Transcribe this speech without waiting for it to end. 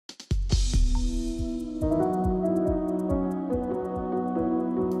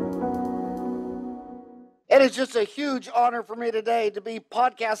It is just a huge honor for me today to be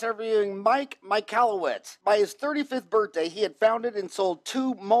podcast interviewing Mike Michalowicz. By his 35th birthday, he had founded and sold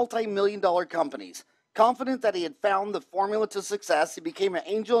 2 multi-million-dollar companies. Confident that he had found the formula to success, he became an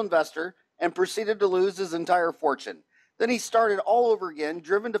angel investor and proceeded to lose his entire fortune. Then he started all over again,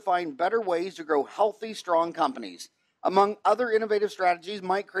 driven to find better ways to grow healthy, strong companies. Among other innovative strategies,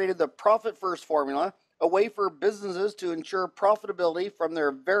 Mike created the Profit First formula, a way for businesses to ensure profitability from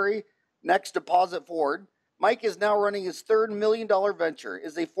their very next deposit forward. Mike is now running his third $1 million venture,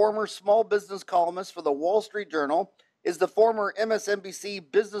 is a former small business columnist for the Wall Street Journal, is the former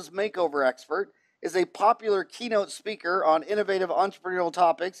MSNBC business makeover expert, is a popular keynote speaker on innovative entrepreneurial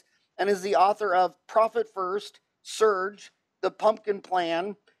topics, and is the author of Profit First, Surge, The Pumpkin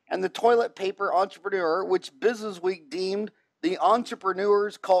Plan, and The Toilet Paper Entrepreneur, which BusinessWeek deemed the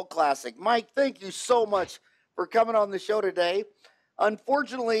entrepreneur's cult classic. Mike, thank you so much for coming on the show today.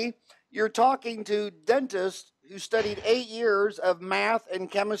 Unfortunately, you're talking to dentists who studied 8 years of math and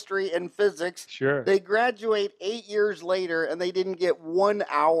chemistry and physics. Sure. They graduate 8 years later and they didn't get 1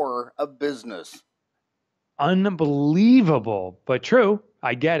 hour of business. Unbelievable, but true.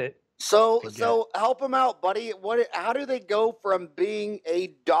 I get it. So help them out, buddy. How do they go from being a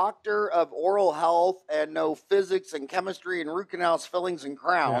doctor of oral health and know physics and chemistry and root canals, fillings, and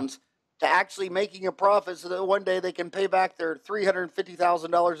crowns to actually making a profit so that one day they can pay back their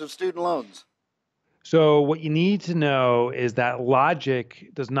 $350,000 of student loans? So what you need to know is that logic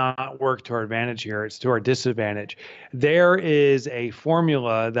does not work to our advantage here. It's to our disadvantage. There is a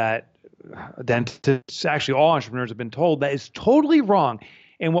formula that dentists, actually all entrepreneurs have been told, that is totally wrong.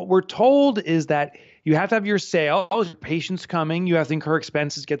 And what we're told is that you have to have your sales, your patients coming, you have to incur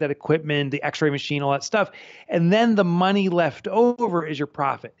expenses, get that equipment, the x-ray machine, all that stuff. And then the money left over is your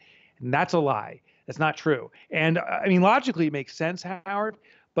profit. And that's a lie. That's not true. And I mean, logically it makes sense, Howard,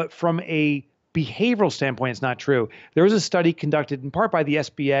 but from a behavioral standpoint, it's not true. There was a study conducted in part by the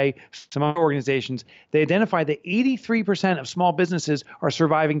SBA, some other organizations. They identified that 83% of small businesses are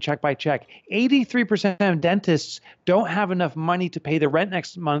surviving check by check. 83% of dentists don't have enough money to pay the rent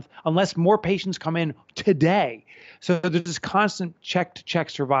next month unless more patients come in today. So there's this constant check to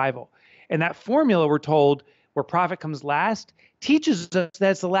check survival. And that formula, we're told, where profit comes last, teaches us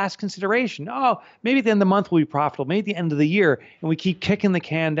that's the last consideration. Oh, maybe at the end of the month we'll be profitable, maybe at the end of the year, and we keep kicking the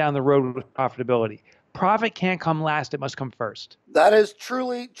can down the road with profitability. Profit can't come last, it must come first. That is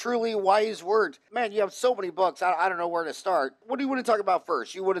truly, truly wise words. Man, you have so many books. I don't know where to start. What do you want to talk about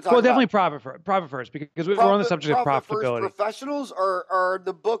first? You want to talk about... Well, definitely profit first, because we're on the subject of profitability. First professionals or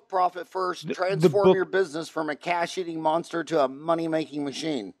the book Profit First, transform your business from a cash-eating monster to a money-making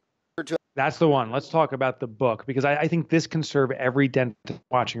machine? That's the one. Let's talk about the book, because I think this can serve every dentist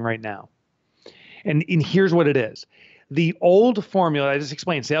watching right now. And here's what it is. The old formula I just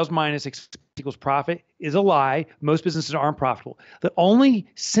explained, sales minus equals profit, is a lie. Most businesses aren't profitable. The only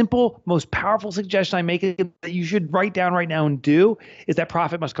simple, most powerful suggestion I make that you should write down right now and do is that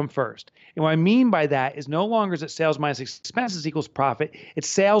profit must come first. And what I mean by that is no longer is it sales minus expenses equals profit. It's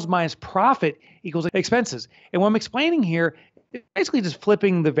sales minus profit equals expenses. And what I'm explaining here, it's basically just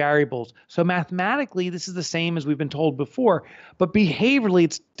flipping the variables. So mathematically, this is the same as we've been told before, but behaviorally,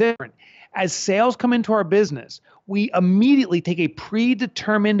 it's different. As sales come into our business, we immediately take a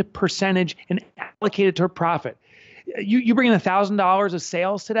predetermined percentage and allocate it to a profit. You bring in $1,000 of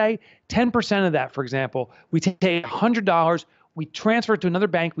sales today, 10% of that, for example, we take $100, we transfer it to another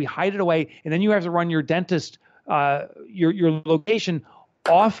bank, we hide it away, and then you have to run your dentist, your location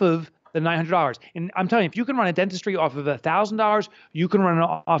off of the $900. And I'm telling you, if you can run a dentistry off of $1,000, you can run it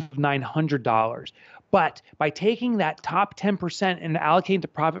off of $900. But by taking that top 10% and allocating to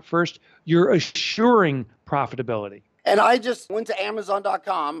profit first, you're assuring profitability. And I just went to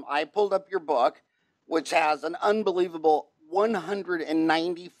Amazon.com. I pulled up your book, which has an unbelievable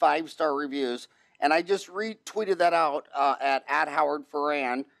 195-star reviews. And I just retweeted that out at Howard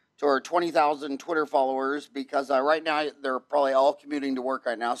Farran to our 20,000 Twitter followers, because right now they're probably all commuting to work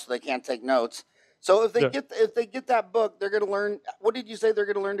right now, so they can't take notes. So if they get that book, they're going to learn. What did you say they're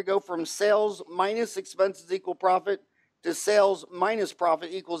going to learn? To go from sales minus expenses equal profit to sales minus profit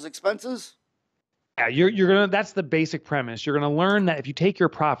equals expenses? Yeah, you're gonna. That's the basic premise. You're gonna learn that if you take your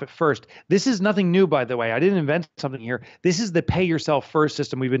profit first. This is nothing new, by the way. I didn't invent something here. This is the pay yourself first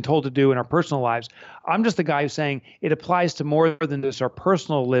system we've been told to do in our personal lives. I'm just the guy who's saying it applies to more than just our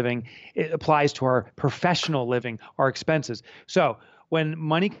personal living. It applies to our professional living, our expenses. So when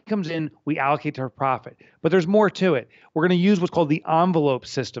money comes in, we allocate to our profit. But there's more to it. We're going to use what's called the envelope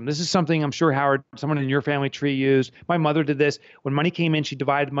system. This is something I'm sure, Howard, someone in your family tree used. My mother did this. When money came in, she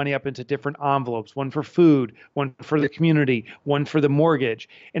divided money up into different envelopes, one for food, one for the community, one for the mortgage.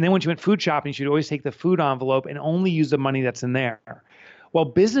 And then when she went food shopping, she'd always take the food envelope and only use the money that's in there. Well,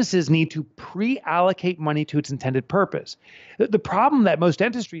 businesses need to pre-allocate money to its intended purpose. The problem that most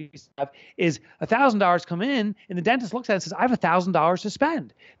dentistries have is $1,000 come in and the dentist looks at it and says, I have $1,000 to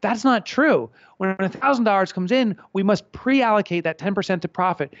spend. That's not true. When $1,000 comes in, we must pre-allocate that 10% to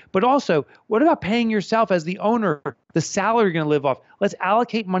profit. But also, what about paying yourself as the owner, the salary you're going to live off? Let's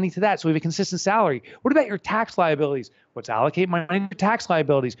allocate money to that so we have a consistent salary. What about your tax liabilities? Let's allocate money to tax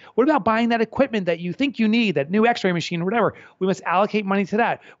liabilities. What about buying that equipment that you think you need, that new x-ray machine or whatever? We must allocate money to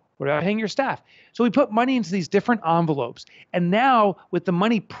that. What about paying your staff? So we put money into these different envelopes. And now with the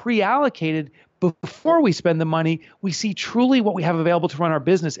money pre-allocated, before we spend the money, we see truly what we have available to run our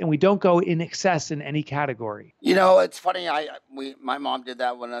business, and we don't go in excess in any category. You know, it's funny. My mom did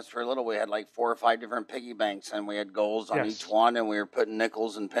that when us were little. We had like 4 or 5 different piggy banks, and we had goals on each one, and we were putting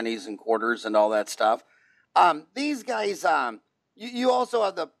nickels and pennies and quarters and all that stuff. These guys, you also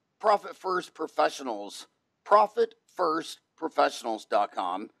have the Profit First Professionals,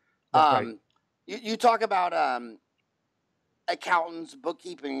 profitfirstprofessionals.com. Right. You talk about accountants,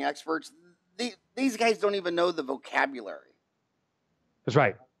 bookkeeping experts. These guys don't even know the vocabulary. That's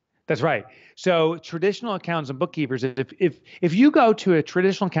right. That's right. So traditional accountants and bookkeepers, if you go to a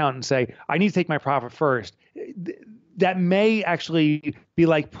traditional accountant and say, I need to take my profit first, that may actually be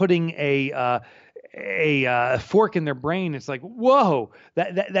like putting a fork in their brain. It's like, whoa,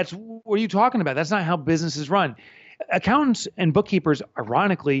 that's what are you talking about? That's not how businesses run. Accountants and bookkeepers,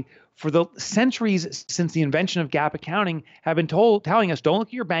 ironically, for the centuries since the invention of GAAP accounting, have been telling us, don't look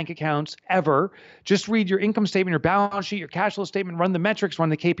at your bank accounts ever. Just read your income statement, your balance sheet, your cash flow statement, run the metrics, run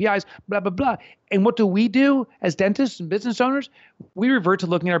the KPIs, blah, blah, blah. And what do we do as dentists and business owners? We revert to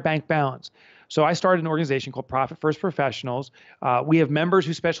looking at our bank balance. So I started an organization called Profit First Professionals. We have members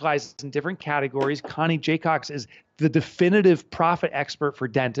who specialize in different categories. Connie Jaycox is the definitive profit expert for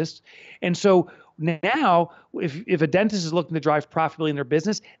dentists. And so now, if a dentist is looking to drive profitability in their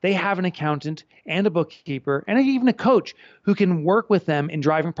business, they have an accountant and a bookkeeper and even a coach who can work with them in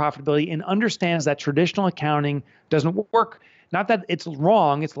driving profitability and understands that traditional accounting doesn't work. Not that it's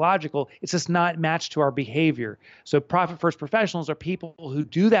wrong, it's logical, it's just not matched to our behavior. So Profit First Professionals are people who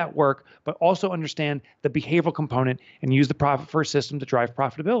do that work, but also understand the behavioral component and use the Profit First system to drive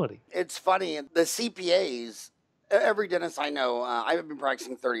profitability. It's funny, the CPAs, every dentist I know, I've been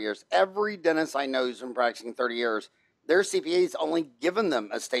practicing 30 years. Every dentist I know who's been practicing 30 years, their CPA's only given them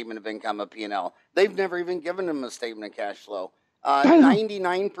a statement of income, a P&L. They've never even given them a statement of cash flow.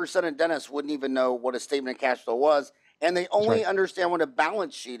 99% of dentists wouldn't even know what a statement of cash flow was, and they only understand what a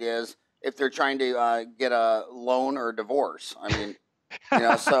balance sheet is if they're trying to get a loan or a divorce. I mean, you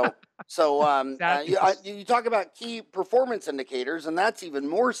know, you talk about key performance indicators, and that's even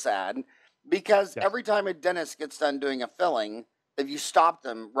more sad. Because every time a dentist gets done doing a filling, if you stop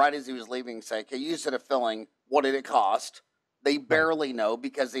them right as he was leaving, say, okay, you said a filling, what did it cost? They barely know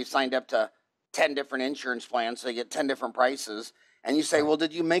because they've signed up to 10 different insurance plans, so they get 10 different prices. And you say, well,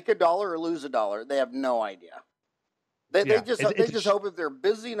 did you make $1 or lose $1? They have no idea. They just hope if they're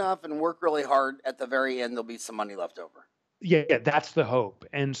busy enough and work really hard, at the very end, there'll be some money left over. Yeah, that's the hope.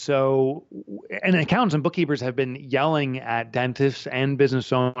 And so, and accountants and bookkeepers have been yelling at dentists and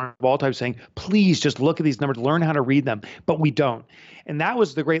business owners of all types saying, please just look at these numbers, learn how to read them, but we don't. And that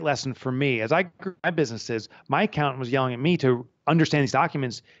was the great lesson for me. As I grew my businesses, my accountant was yelling at me to understand these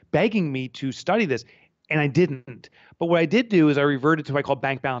documents, begging me to study this, and I didn't. But what I did do is I reverted to what I call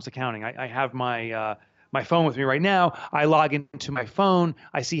bank balance accounting. I have my phone with me right now. I log into my phone.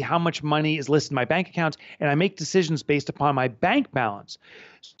 I see how much money is listed in my bank accounts, and I make decisions based upon my bank balance.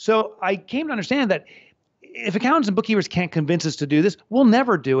 So I came to understand that if accountants and bookkeepers can't convince us to do this, we'll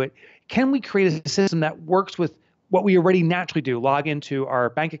never do it. Can we create a system that works with what we already naturally do, log into our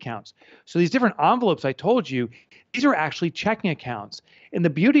bank accounts? So these different envelopes I told you, these are actually checking accounts. And the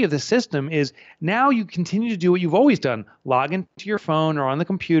beauty of the system is now you continue to do what you've always done, log into your phone or on the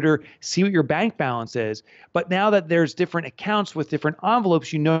computer, see what your bank balance is. But now that there's different accounts with different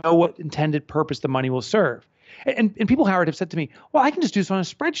envelopes, you know what intended purpose the money will serve. And people, Howard, have said to me, well, I can just do this on a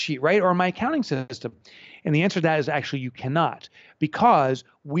spreadsheet, right? Or my accounting system. And the answer to that is actually you cannot, because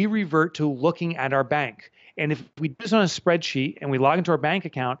we revert to looking at our bank. And if we do this on a spreadsheet and we log into our bank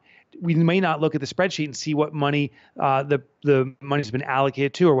account, we may not look at the spreadsheet and see what money the money's been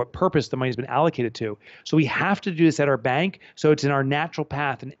allocated to or what purpose the money's been allocated to. So we have to do this at our bank so it's in our natural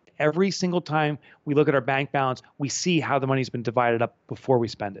path. And every single time we look at our bank balance, we see how the money's been divided up before we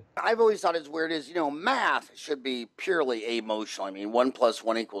spend it. I've always thought it's weird is, math should be purely emotional. I mean, 1 +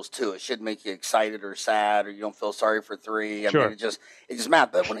 1 = 2. It should make you excited or sad, or you don't feel sorry for 3. I mean, it's just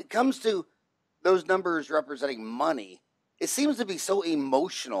math. But when it comes to those numbers representing money, it seems to be so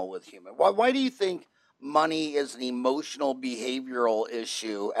emotional with humans. Why do you think money is an emotional behavioral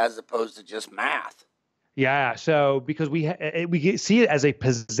issue as opposed to just math? Yeah, so because we see it as a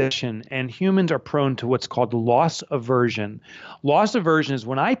possession, and humans are prone to what's called loss aversion. Loss aversion is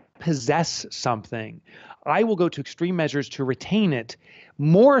when I possess something, I will go to extreme measures to retain it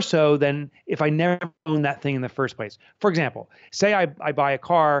more so than if I never owned that thing in the first place. For example, say I buy a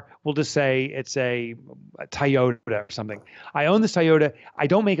car, we'll just say it's a Toyota or something. I own this Toyota, I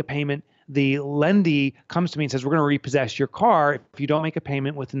don't make a payment. The lendee comes to me and says, we're going to repossess your car if you don't make a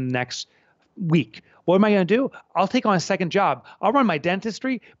payment within the next week. What am I going to do? I'll take on a second job. I'll run my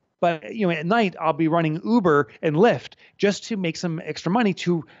dentistry, but at night I'll be running Uber and Lyft just to make some extra money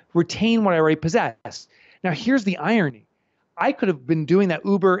to retain what I already possess. Now, here's the irony. I could have been doing that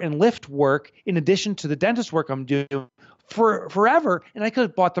Uber and Lyft work in addition to the dentist work I'm doing for forever, and I could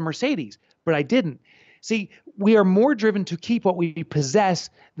have bought the Mercedes, but I didn't. See, we are more driven to keep what we possess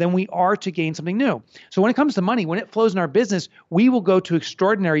than we are to gain something new. So when it comes to money, when it flows in our business, we will go to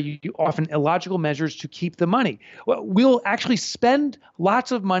extraordinary, often illogical measures to keep the money. We'll actually spend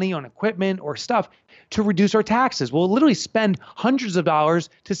lots of money on equipment or stuff to reduce our taxes. We'll literally spend hundreds of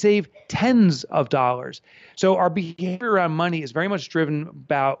dollars to save tens of dollars. So our behavior around money is very much driven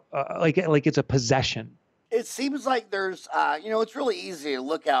about like it's a possession. It seems like there's, it's really easy to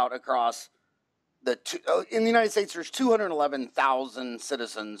look out across in the United States, there's 211,000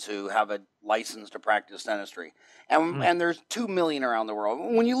 citizens who have a license to practice dentistry, and there's 2 million around the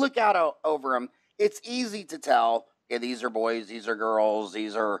world. When you look out over them, it's easy to tell, okay, these are boys, these are girls,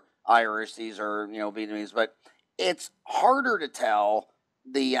 these are Irish, these are Vietnamese, but it's harder to tell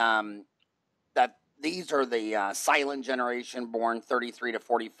that these are the silent generation born 33 to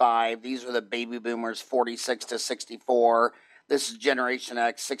 45. These are the baby boomers 46 to 64. This is Generation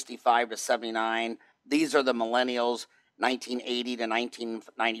X, 65 to 79. These are the millennials, 1980 to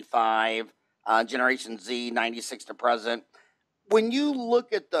 1995. Generation Z, 96 to present. When you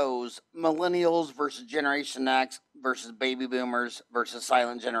look at those millennials versus Generation X versus baby boomers versus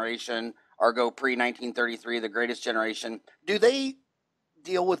silent generation, or go pre-1933, the greatest generation, do they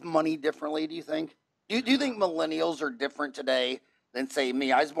deal with money differently, do you think? Do you think millennials are different today than, say,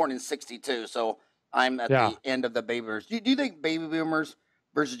 me? I was born in 62, so I'm at the end of the baby boomers. Do you think baby boomers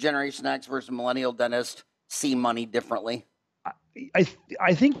versus Generation X versus millennial dentists see money differently?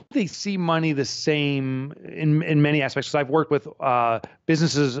 I think they see money the same in many aspects. Because I've worked with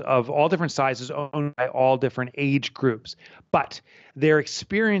businesses of all different sizes, owned by all different age groups, but their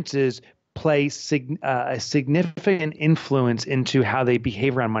experiences play a significant influence into how they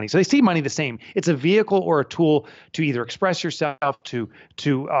behave around money. So they see money the same. It's a vehicle or a tool to either express yourself, to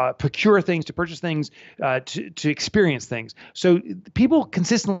procure things, to purchase things, to experience things. So people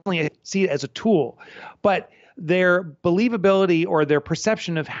consistently see it as a tool, but their believability or their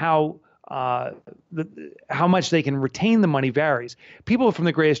perception of how much they can retain the money varies. People from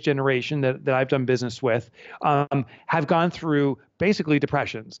the greatest generation that I've done business with have gone through basically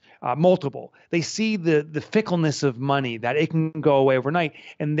depressions, multiple. They see the fickleness of money, that it can go away overnight.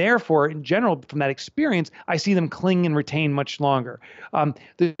 And therefore, in general, from that experience, I see them cling and retain much longer.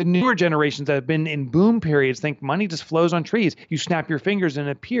 The newer generations that have been in boom periods think money just flows on trees. You snap your fingers and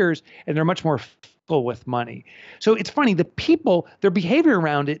it appears, and they're much more with money. So it's funny, the people, their behavior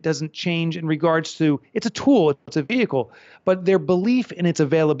around it doesn't change in regards to, it's a tool, it's a vehicle, but their belief in its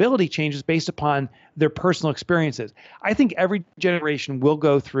availability changes based upon their personal experiences. I think every generation will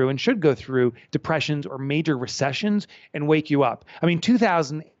go through and should go through depressions or major recessions and wake you up. I mean,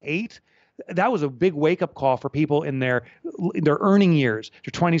 2008, that was a big wake-up call for people in their earning years,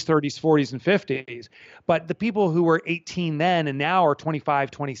 their 20s, 30s, 40s, and 50s. But the people who were 18 then and now are 25,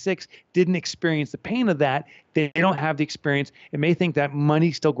 26 didn't experience the pain of that. They don't have the experience and may think that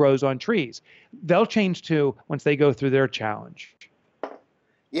money still grows on trees. They'll change too once they go through their challenge.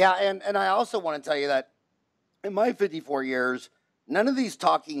 Yeah, and I also want to tell you that in my 54 years, none of these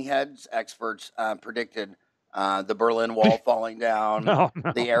talking heads experts predicted the Berlin Wall falling down,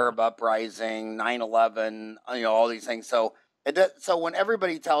 the Arab uprising, 9/11, all these things. So when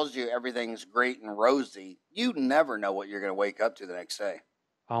everybody tells you everything's great and rosy, you never know what you're going to wake up to the next day.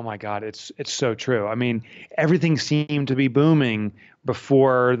 Oh my God, it's so true. I mean, everything seemed to be booming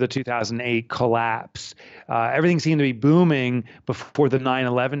before the 2008 collapse. Everything seemed to be booming before the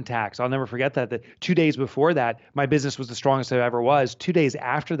 9/11 tax. I'll never forget that. The 2 days before that, my business was the strongest it ever was. 2 days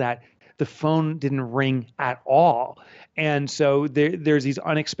after that, the phone didn't ring at all. And so there's these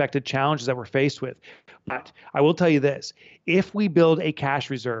unexpected challenges that we're faced with. But I will tell you this, if we build a cash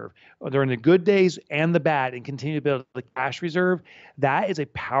reserve during the good days and the bad and continue to build the cash reserve, that is a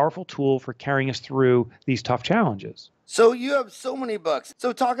powerful tool for carrying us through these tough challenges. So you have so many books.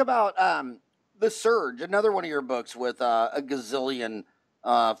 So talk about The Surge, another one of your books with a gazillion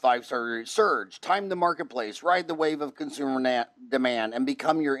five-star reviews. Surge, time the marketplace, ride the wave of consumer demand, and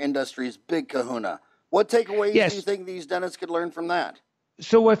become your industry's big kahuna. What takeaways do you Yes. think these dentists could learn from that?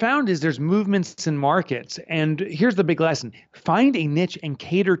 So what I found is there's movements in markets, and here's the big lesson: find a niche and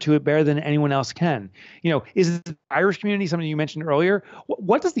cater to it better than anyone else can. Is the Irish community something you mentioned earlier?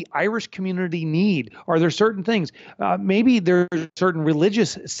 What does the Irish community need? Are there certain things? Maybe there's a certain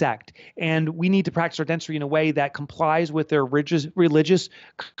religious sect, and we need to practice our dentistry in a way that complies with their religious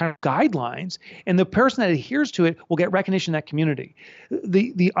kind of guidelines, and the person that adheres to it will get recognition in that community.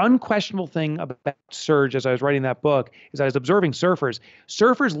 The unquestionable thing about Surge, as I was writing that book, is I was observing surfers.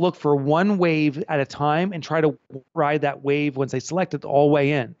 Surfers look for one wave at a time and try to ride that wave once they select it all the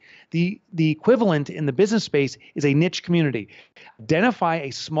way in. The equivalent in the business space is a niche community. Identify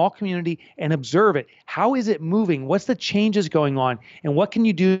a small community and observe it. How is it moving? What's the changes going on? And what can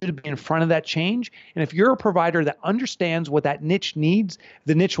you do to be in front of that change? And if you're a provider that understands what that niche needs,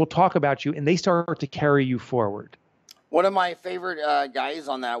 the niche will talk about you and they start to carry you forward. One of my favorite guys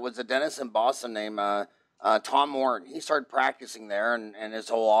on that was a dentist in Boston named Tom Warren. He started practicing there, and his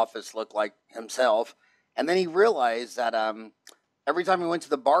whole office looked like himself. And then he realized that every time he went to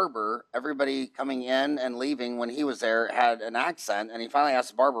the barber, everybody coming in and leaving when he was there had an accent. And he finally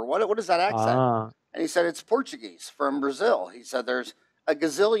asked the barber, what is that accent? And he said, it's Portuguese from Brazil. He said, there's a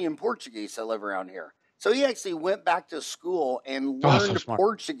gazillion Portuguese that live around here. So he actually went back to school and learned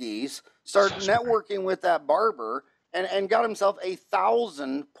Portuguese, started networking with that barber, and got himself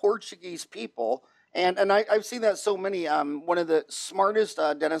 1,000 Portuguese people. And I've seen that so many. One of the smartest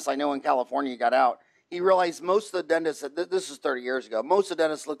dentists I know in California got out. He realized most of the dentists, this is 30 years ago, most of the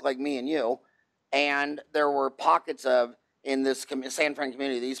dentists looked like me and you. And there were pockets of, in this San Fran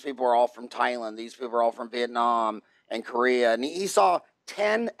community, these people are all from Thailand. These people are all from Vietnam and Korea. And he saw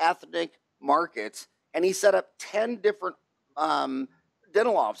 10 ethnic markets, and he set up 10 different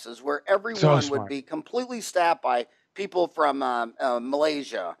dental offices where everyone would be completely staffed by people from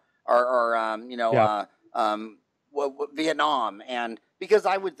Malaysia or Vietnam. And because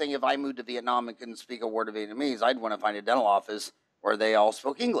I would think if I moved to Vietnam and couldn't speak a word of Vietnamese, I'd want to find a dental office where they all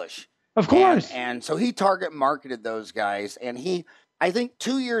spoke English. Of course. And so he target marketed those guys. And I think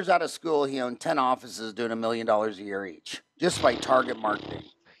 2 years out of school, he owned 10 offices doing $1 million a year each just by target marketing.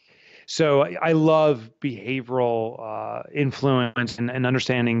 So I love behavioral influence and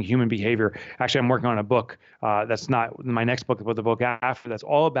understanding human behavior. Actually, I'm working on a book that's not my next book, but the book after that's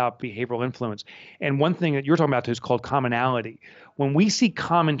all about behavioral influence. And one thing that you're talking about too is called commonality. When we see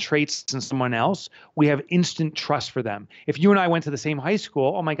common traits in someone else, we have instant trust for them. If you and I went to the same high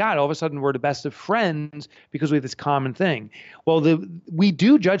school, oh my God, all of a sudden we're the best of friends because we have this common thing. Well, we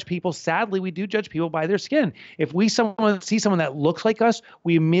do judge people. Sadly, we do judge people by their skin. If we see someone that looks like us,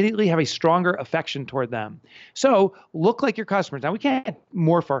 we immediately have a stronger affection toward them. So look like your customers. Now we can't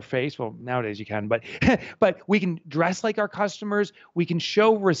morph our face. Well, nowadays you can, but we can dress like our customers. We can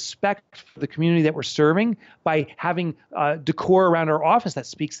show respect for the community that we're serving by having decor around our office that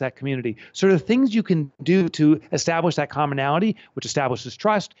speaks to that community. So there are things you can do to establish that commonality, which establishes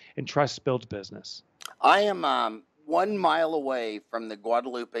trust, and trust builds business. I am 1 mile away from the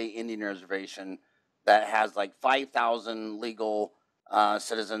Guadalupe Indian Reservation that has like 5,000 legal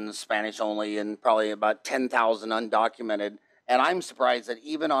citizens, Spanish only, and probably about 10,000 undocumented. And I'm surprised that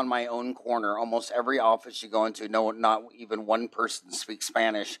even on my own corner, almost every office you go into, not even one person speaks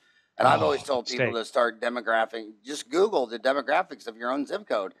Spanish. And I've always told people to start demographic. Just Google the demographics of your own zip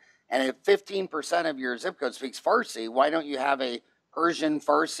code. And if 15% of your zip code speaks Farsi, why don't you have a Persian,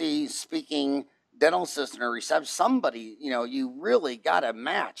 Farsi speaking dental assistant or receptionist? Somebody, you really got to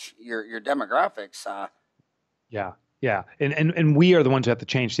match your demographics. Yeah. And we are the ones who have to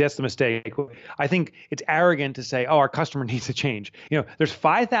change. See, that's the mistake. I think it's arrogant to say, oh, our customer needs to change. There's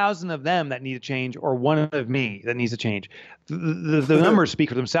 5,000 of them that need to change, or one of me that needs to change. The numbers speak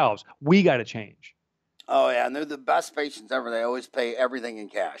for themselves. We got to change. Oh, yeah. And they're the best patients ever. They always pay everything in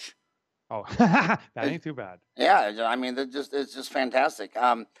cash. Oh, that ain't too bad. Yeah. I mean, it's just fantastic.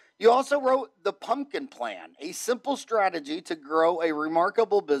 You also wrote The Pumpkin Plan, a simple strategy to grow a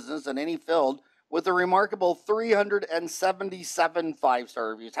remarkable business in any field with a remarkable 377 five-star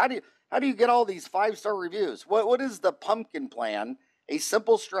reviews. How do you get all these five-star reviews? What is The Pumpkin Plan, a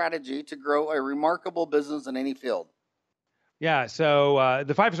simple strategy to grow a remarkable business in any field? Yeah, so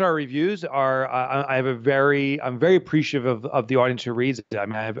the five-star reviews are. I'm very appreciative of the audience who reads it. I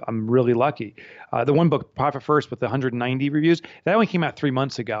mean, I'm really lucky. The one book, Profit First, with 190 reviews, that only came out 3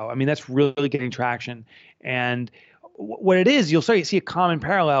 months ago. I mean, that's really getting traction. And what it is, you'll see a common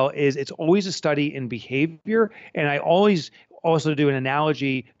parallel is it's always a study in behavior, and I always also do an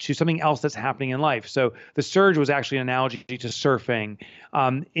analogy to something else that's happening in life. So the surge was actually an analogy to surfing.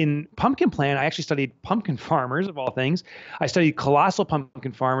 In Pumpkin Plan, I actually studied pumpkin farmers, of all things. I studied colossal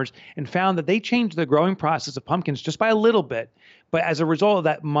pumpkin farmers and found that they changed the growing process of pumpkins just by a little bit. But as a result of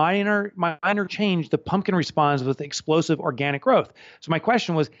that minor change, the pumpkin responds with explosive organic growth. So my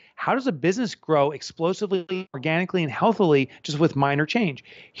question was, how does a business grow explosively, organically, and healthily just with minor change?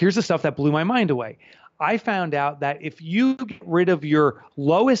 Here's the stuff that blew my mind away. I found out that if you get rid of your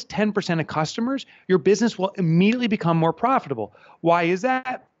lowest 10% of customers, your business will immediately become more profitable. Why is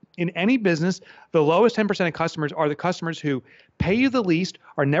that? In any business, the lowest 10% of customers are the customers who pay you the least,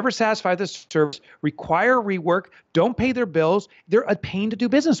 are never satisfied with the service, require rework, don't pay their bills. They're a pain to do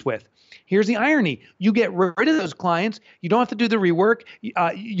business with. Here's the irony. You get rid of those clients. You don't have to do the rework.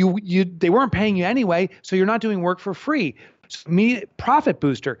 They weren't paying you anyway, so you're not doing work for free. Immediate profit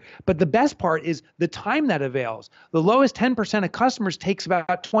booster. But the best part is the time that avails. The lowest 10% of customers takes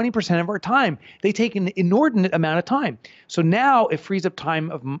about 20% of our time. They take an inordinate amount of time. So now it frees up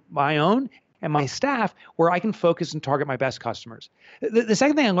time of my own and my staff where I can focus and target my best customers. The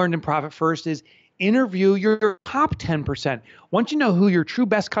second thing I learned in Profit First is interview your top 10%. Once you know who your true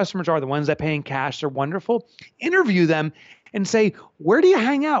best customers are, the ones that pay in cash, they're wonderful, interview them and say, where do you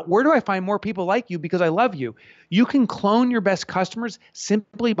hang out? Where do I find more people like you because I love you? You can clone your best customers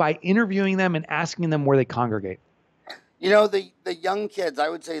simply by interviewing them and asking them where they congregate. You know, the young kids, I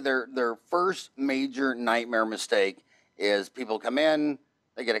would say their first major nightmare mistake is people come in,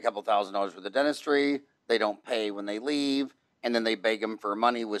 they get a couple $1,000s worth of dentistry, they don't pay when they leave, and then they beg them for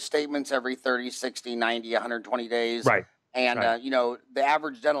money with statements every 30, 60, 90, 120 days. Right. And, right. The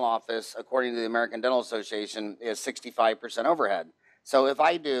average dental office, according to the American Dental Association, is 65% overhead. So if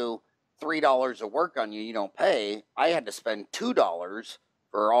I do $3 of work on you, you don't pay, I had to spend $2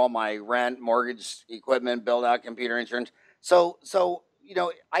 for all my rent, mortgage, equipment, build out, computer insurance. So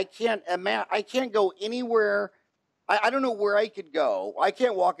I can't go anywhere. I don't know where I could go. I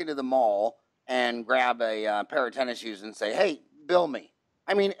can't walk into the mall and grab a pair of tennis shoes and say, hey, bill me.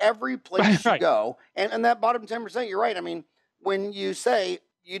 I mean, every place you go, and that bottom 10%, you're right. I mean, when you say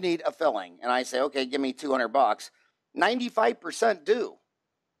you need a filling, and I say, okay, give me $200, 95% do.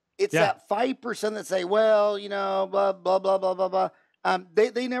 It's that 5% that say, well, blah, blah, blah, blah, blah, blah.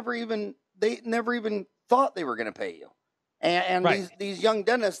 They never even thought they were going to pay you. And right. these young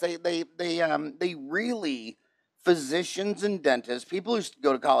dentists, they really, physicians and dentists, people who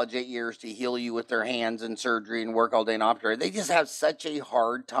go to college 8 years to heal you with their hands and surgery and work all day and operate, they just have such a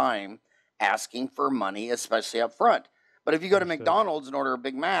hard time asking for money, especially up front. But if you go to McDonald's and order a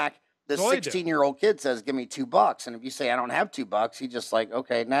Big Mac, the 16-year-old kid says, give me $2. And if you say, I don't have $2, he's just like,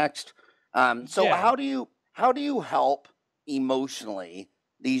 okay, next. How do you help emotionally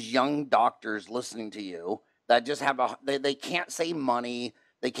these young doctors listening to you that just have they can't say money,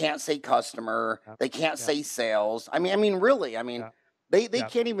 they can't say customer, they can't say sales. I mean, really, they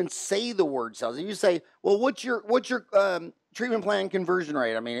can't even say the word sales. If you say, well, what's your treatment plan conversion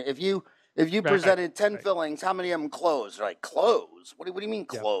rate? I mean, if you presented 10 fillings, how many of them close? They're like, close? What do you mean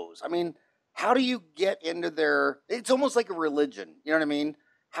close? I mean, how do you get into it's almost like a religion. You know what I mean?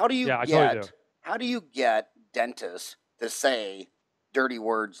 How do you get dentists to say dirty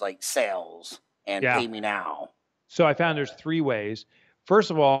words like sales and pay me now? So I found there's 3 ways.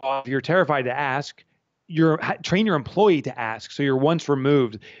 First of all, if you're terrified to ask, train your employee to ask. So you're once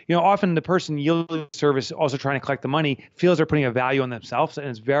removed. Often the person yielding service, also trying to collect the money, feels they're putting a value on themselves, and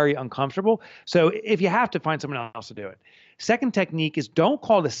it's very uncomfortable. So if you have to, find someone else to do it. Second technique is don't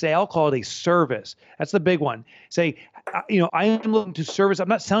call it a sale, call it a service. That's the big one. Say, I am looking to service. I'm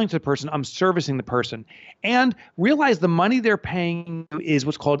not selling to the person. I'm servicing the person. And realize the money they're paying you is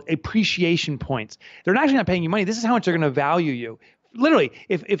what's called appreciation points. They're actually not paying you money. This is how much they're going to value you. Literally,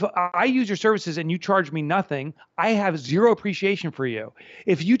 if I use your services and you charge me nothing, I have 0 appreciation for you.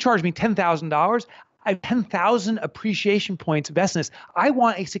 If you charge me $10,000, I have 10,000 appreciation points vested in this. I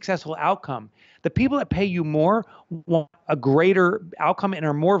want a successful outcome. The people that pay you more want a greater outcome and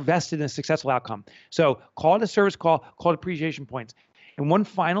are more vested in a successful outcome. So call it a service call, call it appreciation points. And one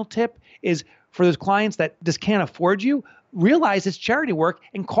final tip is for those clients that just can't afford you, realize it's charity work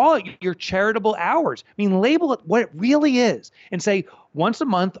and call it your charitable hours. I mean, label it what it really is and say, once a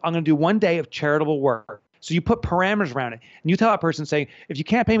month, I'm going to do 1 day of charitable work. So you put parameters around it, and you tell that person, say, if you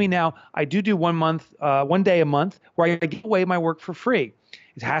can't pay me now, I do 1 day a month where I give away my work for free.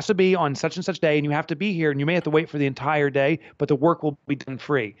 It has to be on such and such day, and you have to be here, and you may have to wait for the entire day, but the work will be done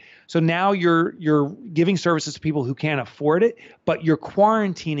free. So now you're giving services to people who can't afford it, but you're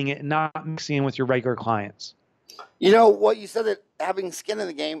quarantining it and not mixing in with your regular clients. You know what you said, that having skin in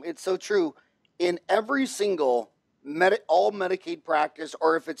the game, it's so true. In every single all Medicaid practice,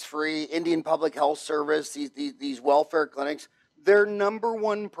 or if it's free, Indian Public Health Service, these welfare clinics, their number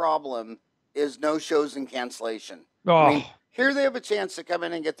one problem is no-shows and cancellation. Oh. I mean, here they have a chance to come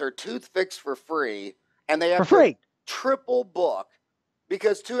in and get their tooth fixed for free, and they have to triple book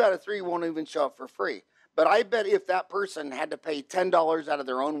because 2 out of 3 won't even show up for free. But I bet if that person had to pay $10 out of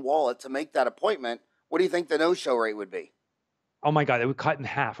their own wallet to make that appointment, what do you think the no-show rate would be? Oh my God, they would cut in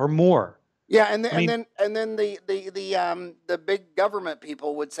half or more. Yeah, and then the big government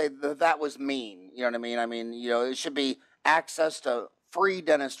people would say that was mean. You know what I mean? I mean, it should be access to free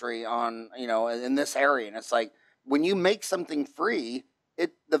dentistry on, in this area. And it's like, when you make something free,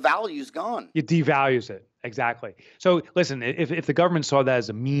 the value's gone. It devalues it. Exactly. So listen, if the government saw that as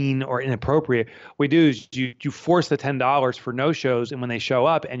a mean or inappropriate, what we do is you force the $10 for no shows, and when they show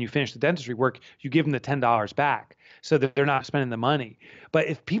up and you finish the dentistry work, you give them the $10 back so that they're not spending the money. But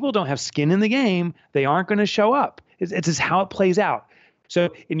if people don't have skin in the game, they aren't going to show up. It's just how it plays out. So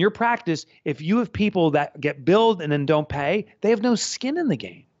in your practice, if you have people that get billed and then don't pay, they have no skin in the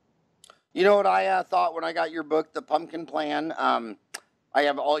game. You know what I thought when I got your book, The Pumpkin Plan? I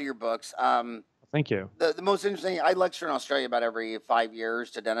have all your books. Thank you. The most interesting, I lecture in Australia about every 5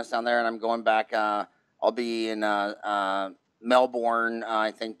 years to dentists down there, and I'm going back. I'll be in Melbourne,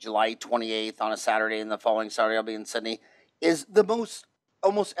 I think July 28th on a Saturday, and the following Saturday I'll be in Sydney.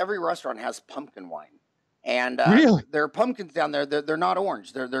 Almost every restaurant has pumpkin wine. And really? There are pumpkins down there. They're not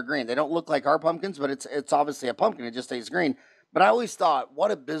orange. They're green. They don't look like our pumpkins, but it's obviously a pumpkin. It just stays green. But I always thought, what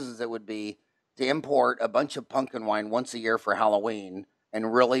a business it would be to import a bunch of pumpkin wine once a year for Halloween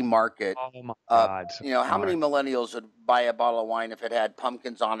and really market. Oh my God! How many millennials would buy a bottle of wine if it had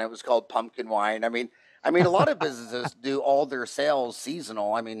pumpkins on it? It was called pumpkin wine. I mean, a lot of businesses do all their sales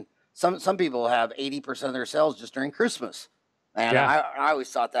seasonal. I mean, some people have 80% of their sales just during Christmas. And yeah. I always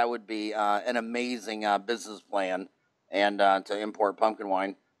thought that would be an amazing business plan, and to import pumpkin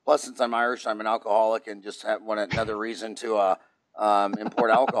wine. Plus, since I'm Irish, I'm an alcoholic and just want another reason to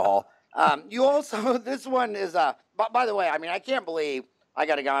import alcohol. You also, this one is, by the way, I mean, I can't believe I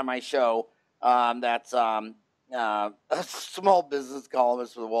got a guy on my show that's a small business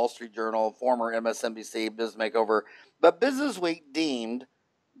columnist for the Wall Street Journal, former MSNBC Business Makeover. But BusinessWeek deemed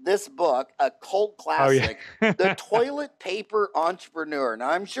this book a cult classic, The Toilet Paper Entrepreneur.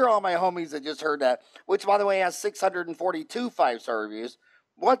 Now, I'm sure all my homies that just heard that, which, by the way, has 642 5-star reviews.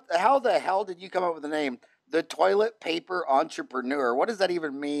 How the hell did you come up with the name, The Toilet Paper Entrepreneur? What does that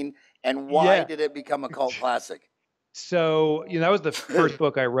even mean, and why did it become a cult classic? So, that was the first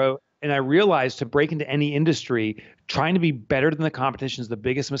book I wrote, and I realized to break into any industry, trying to be better than the competition is the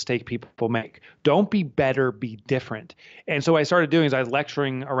biggest mistake people make. Don't be better, be different. And so what I started doing is I was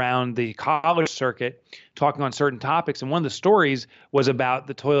lecturing around the college circuit, talking on certain topics, and one of the stories was about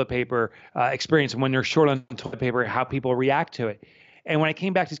the toilet paper experience, and when they're short on toilet paper, how people react to it. And when I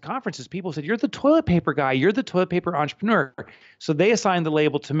came back to these conferences, people said, "You're the toilet paper guy. You're the toilet paper entrepreneur." So they assigned the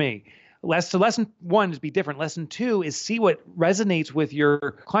label to me. So lesson 1 is be different. Lesson 2 is see what resonates with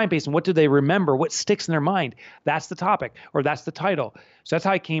your client base and what do they remember, what sticks in their mind. That's the topic, or that's the title. So that's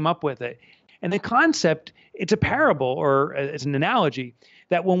how I came up with it. And the concept, it's a parable, or it's an analogy,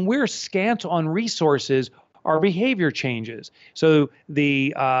 that when we're scant on resources, our behavior changes. So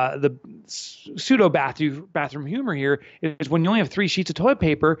the pseudo bathroom humor here is when you only have 3 sheets of toilet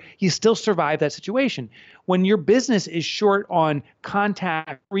paper, you still survive that situation. When your business is short on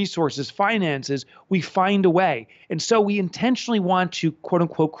contact, resources, finances, we find a way. And so we intentionally want to, quote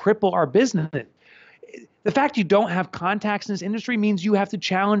unquote, cripple our business. The fact you don't have contacts in this industry means you have to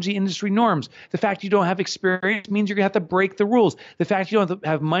challenge the industry norms. The fact you don't have experience means you're going to have to break the rules. The fact you don't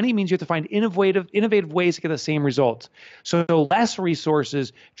have money means you have to find innovative ways to get the same results. So less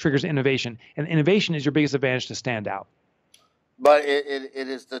resources triggers innovation, and innovation is your biggest advantage to stand out. But it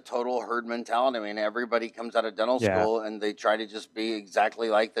is the total herd mentality. I mean, everybody comes out of dental school and they try to just be exactly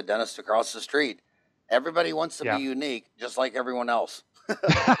like the dentist across the street. Everybody wants to be unique, just like everyone else.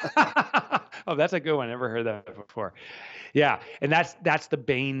 Oh, that's a good one. Never heard that before. Yeah, and that's the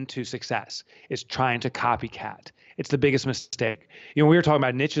bane to success is trying to copycat. It's the biggest mistake. We were talking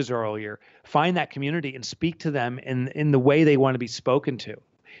about niches earlier. Find that community and speak to them in the way they want to be spoken to.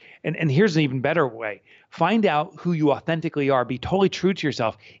 And here's an even better way. Find out who you authentically are. Be totally true to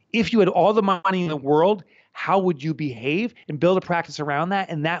yourself. If you had all the money in the world, how would you behave? And build a practice around that.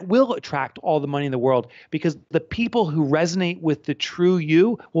 And that will attract all the money in the world because the people who resonate with the true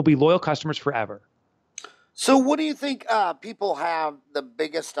you will be loyal customers forever. So what do you think people have the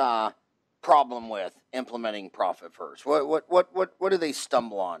biggest problem with implementing profit first? What do they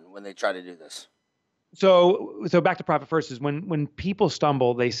stumble on when they try to do this? So back to profit first is when people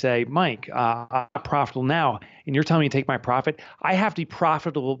stumble, they say, Mike, I'm profitable now, and you're telling me to take my profit. I have to be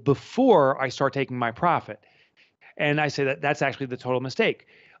profitable before I start taking my profit. And I say that's actually the total mistake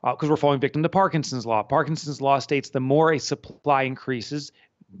because we're falling victim to Parkinson's law. Parkinson's law states the more a supply increases,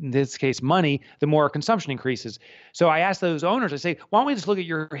 in this case money, the more our consumption increases. So I ask those owners, I say, why don't we just look at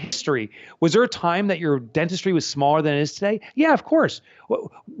your history? Was there a time that your dentistry was smaller than it is today? Yeah, of course.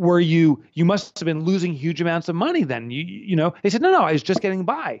 Were you must have been losing huge amounts of money then. They said, no, I was just getting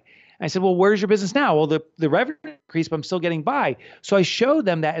by. I said, well, where's your business now? Well, the revenue increased, but I'm still getting by. So I showed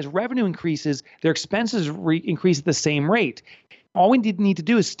them that as revenue increases, their expenses increase at the same rate. All we need to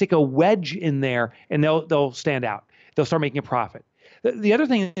do is stick a wedge in there and they'll stand out. They'll start making a profit. The other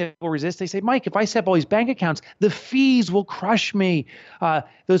thing that will resist, they say, Mike, if I set up all these bank accounts, the fees will crush me.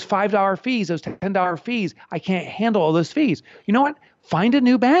 Those $5 fees, those $10 fees, I can't handle all those fees. You know what? Find a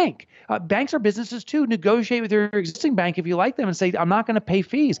new bank. Banks are businesses too. Negotiate with your existing bank if you like them and say, I'm not going to pay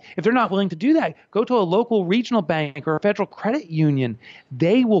fees. If they're not willing to do that, go to a local regional bank or a federal credit union.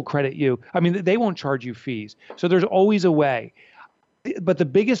 They will credit you. I mean, they won't charge you fees. So there's always a way. But the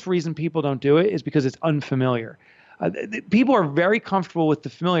biggest reason people don't do it is because it's unfamiliar. People are very comfortable with the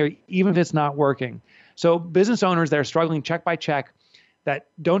familiar, even if it's not working. So business owners that are struggling check by check, that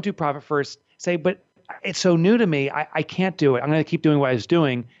don't do profit first, say, but it's so new to me, I can't do it. I'm going to keep doing what I was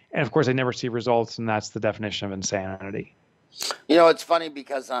doing. And of course, I never see results, and that's the definition of insanity. It's funny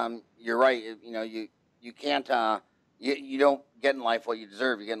because you're right. You can't you don't get in life what you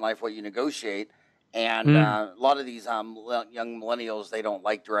deserve. You get in life what you negotiate. And a lot of these young millennials, they don't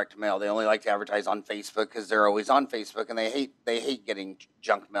like direct mail. They only like to advertise on Facebook because they're always on Facebook, and they hate getting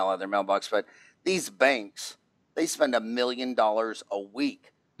junk mail out of their mailbox. But these banks, they spend $1 million a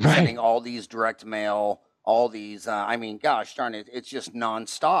week sending all these direct mail, all these. Gosh darn it, it's just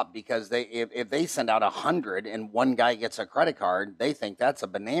nonstop because if they send out 100 and one guy gets a credit card, they think that's a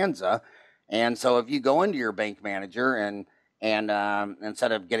bonanza. And so if you go into your bank manager and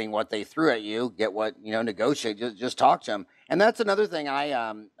instead of getting what they threw at you, get what, negotiate, just talk to them. And that's another thing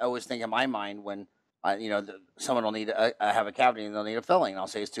I always think in my mind when, someone will need have a cavity and they'll need a filling. And I'll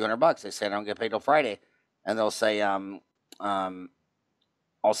say it's $200. They say I don't get paid till Friday. And they'll say,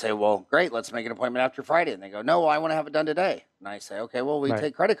 I'll say, well, great, let's make an appointment after Friday. And they go, no, well, I want to have it done today. And I say, okay, well, we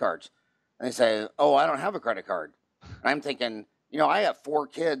take credit cards. And they say, oh, I don't have a credit card. And I'm thinking, I have 4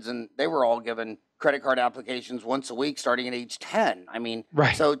 kids and they were all given credit card applications once a week starting at age 10.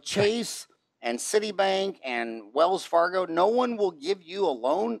 So Chase and Citibank and Wells Fargo, no one will give you a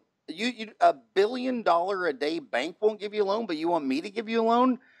loan. $1 billion a day bank won't give you a loan, but you want me to give you a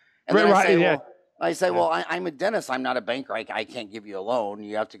loan? And then I say, well, I'm a dentist. I'm not a banker. I can't give you a loan.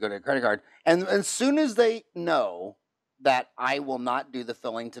 You have to go to a credit card. And as soon as they know that I will not do the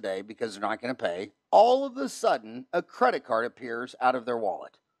filling today because they're not going to pay, all of a sudden a credit card appears out of their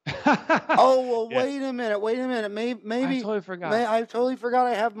wallet. Oh, well, wait a minute. Maybe I totally forgot. I totally forgot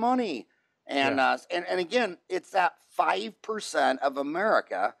I have money. And again, it's that 5% of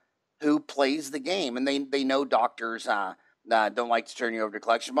America who plays the game, and they know doctors don't like to turn you over to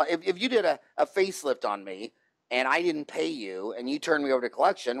collection. But if you did a facelift on me and I didn't pay you and you turned me over to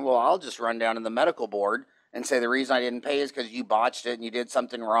collection, well, I'll just run down to the medical board and say the reason I didn't pay is because you botched it and you did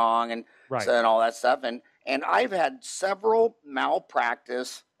something wrong and all that stuff. And I've had several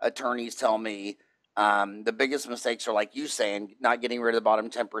malpractice attorneys tell me the biggest mistakes are like you saying, not getting rid of the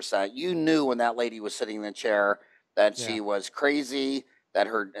bottom 10%. You knew when that lady was sitting in the chair that she was crazy, that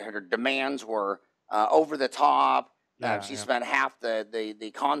her demands were over the top. She spent half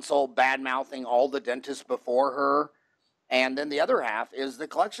the consult bad-mouthing all the dentists before her. And then the other half is the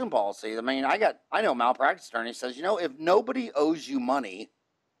collection policy. I know a malpractice attorney says, if nobody owes you money,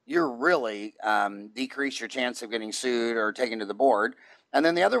 you're really decrease your chance of getting sued or taken to the board. And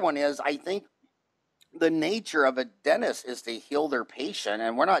then the other one is, I think the nature of a dentist is to heal their patient,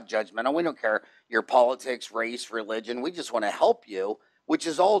 and we're not judgmental. We don't care your politics, race, religion. We just want to help you, which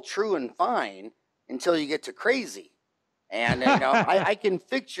is all true and fine until you get to crazy. And I can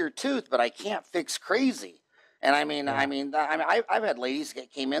fix your tooth, but I can't fix crazy. And I've had ladies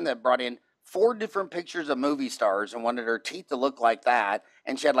that came in that brought in 4 different pictures of movie stars and wanted her teeth to look like that.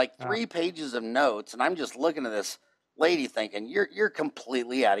 And she had like 3 pages of notes. And I'm just looking at this lady thinking, you're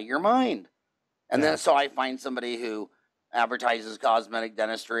completely out of your mind. And then so I find somebody who advertises cosmetic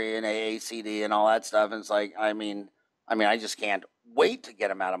dentistry and AACD and all that stuff. And it's like, I just can't wait to get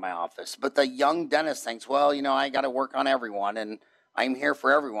them out of my office. But the young dentist thinks, well, I got to work on everyone and I'm here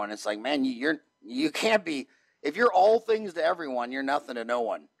for everyone. It's like, man, you can't be, if you're all things to everyone, you're nothing to no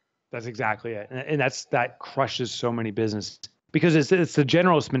one. That's exactly it. And that crushes so many businesses because it's the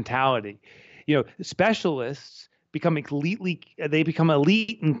generalist mentality. Specialists become elite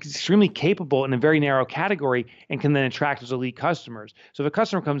and extremely capable in a very narrow category and can then attract those elite customers. So if a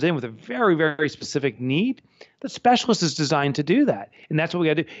customer comes in with a very, very specific need, the specialist is designed to do that. And that's what we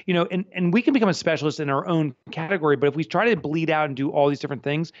got to do. And we can become a specialist in our own category, but if we try to bleed out and do all these different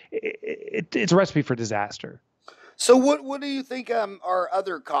things, it's a recipe for disaster. So what do you think are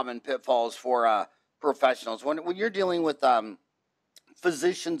other common pitfalls for professionals when you're dealing with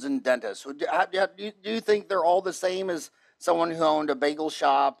physicians and dentists? Do you think they're all the same as someone who owned a bagel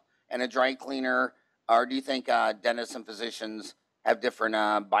shop and a dry cleaner? Or do you think dentists and physicians have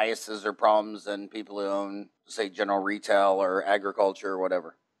different biases or problems than people who own, say, general retail or agriculture or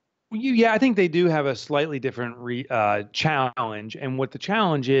whatever? Yeah, I think they do have a slightly different challenge. And what the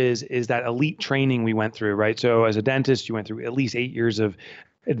challenge is that elite training we went through, right? So as a dentist, you went through at least 8 years of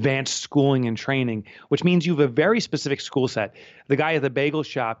advanced schooling and training, which means you have a very specific school set. The guy at the bagel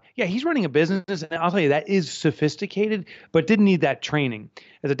shop, yeah, he's running a business, and I'll tell you, that is sophisticated, but didn't need that training.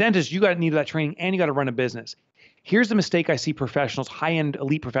 As a dentist, you got to need that training, and you got to run a business. Here's the mistake I see professionals, high-end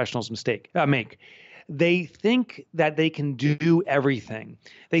elite professionals make. They think that they can do everything.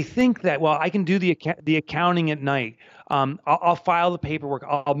 They think that, well, I can do the accounting at night. I'll file the paperwork.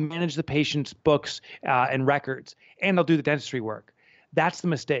 I'll manage the patient's books and records, and I'll do the dentistry work. That's the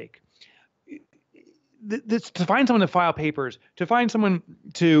mistake. To find someone to file papers, to find someone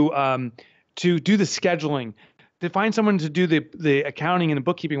to do the scheduling, to find someone to do the accounting and the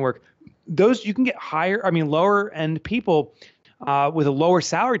bookkeeping work, those you can get lower end people with a lower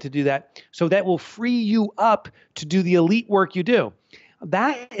salary to do that. So that will free you up to do the elite work you do.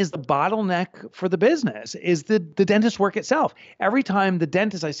 That is the bottleneck for the business, is the dentist work itself. Every time the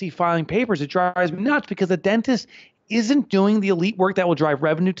dentist I see filing papers, it drives me nuts because the dentist isn't doing the elite work that will drive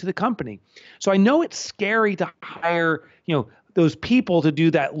revenue to the company. So I know it's scary to hire, those people to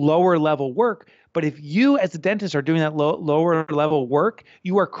do that lower level work. But if you as a dentist are doing that lower level work,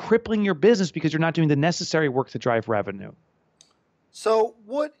 you are crippling your business because you're not doing the necessary work to drive revenue. So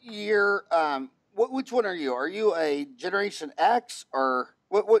what year, which one are you? Are you a Generation X or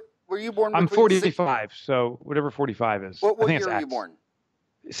what were you born? I'm 45, so whatever 45 is. What year are you born?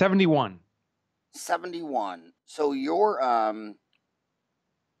 71. 71. So you're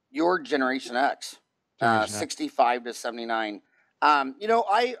Generation X, 65 to 79.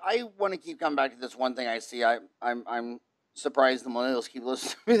 I want to keep coming back to this one thing I see. I'm surprised the millennials keep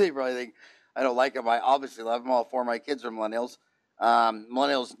listening to me. They probably think I don't like them. I obviously love them. All 4 of my kids are millennials.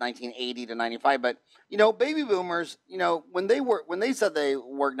 Millennials 1980 to 95. But baby boomers, when they said they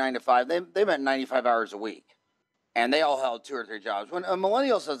work 9 to 5, they meant 95 hours a week. And they all held 2 or 3 jobs. When a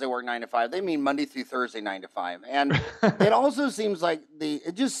millennial says they work 9 to 5, they mean Monday through Thursday, 9 to 5. And it also seems like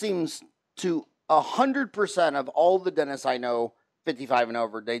it just seems to 100% of all the dentists I know, 55 and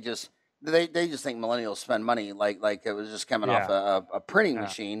over, they just think millennials spend money like it was just coming off a printing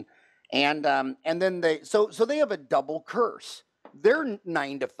machine. And then they have a double curse. Their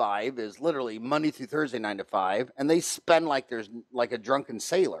 9 to 5 is literally Monday through Thursday, 9 to 5, and they spend like there's like a drunken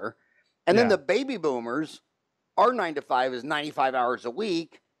sailor. And then the baby boomers, our 9 to 5 is 95 hours a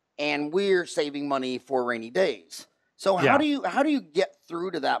week, and we're saving money for rainy days. So how do you get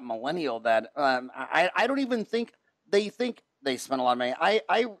through to that millennial that I don't even think they spend a lot of money.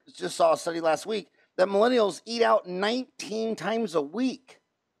 I just saw a study last week that millennials eat out 19 times a week.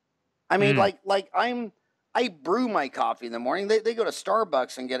 I mean, I brew my coffee in the morning. They go to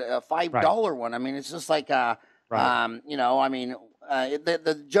Starbucks and get a $5 one. I mean, it's just like the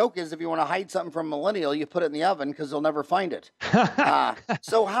joke is if you want to hide something from a millennial, you put it in the oven because they'll never find it.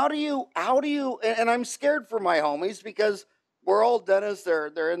 So how do you, and I'm scared for my homies because we're all dentists.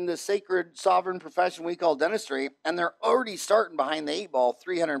 They're in this sacred sovereign profession we call dentistry, and they're already starting behind the 8 ball,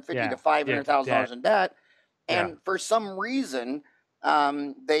 $350,000 to $500,000 in debt. And for some reason,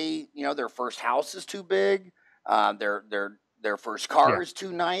 their first house is too big. Their first car is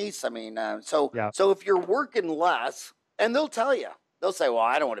too nice. I mean, so if you're working less, and they'll say, well,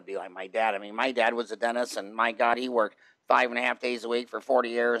 I don't want to be like my dad. I mean, my dad was a dentist, and my God, he worked 5.5 days a week for 40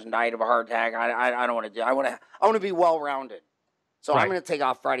 years and died of a heart attack. I don't want to do. I want to be well rounded. So I'm going to take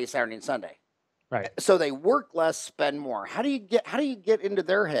off Friday, Saturday, and Sunday. Right. So they work less, spend more. How do you get into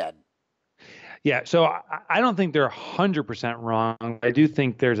their head? Yeah, so I don't think they're 100% wrong. I do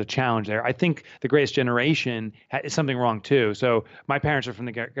think there's a challenge there. I think the greatest generation is something wrong too. So my parents are from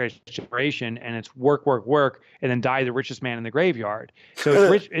the greatest generation, and it's work, work, work, and then die the richest man in the graveyard. So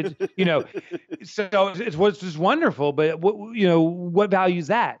it's rich, so it's what's just wonderful. But what value is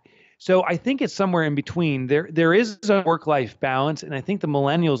that? So I think it's somewhere in between. There is a work-life balance, and I think the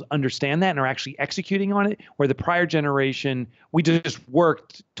millennials understand that and are actually executing on it, where the prior generation, we just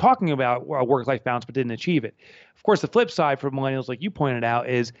worked talking about a work-life balance but didn't achieve it. Of course, the flip side for millennials, like you pointed out,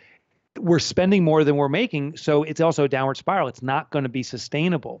 is we're spending more than we're making, so it's also a downward spiral. It's not going to be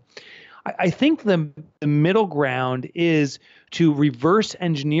sustainable. I think the middle ground is to reverse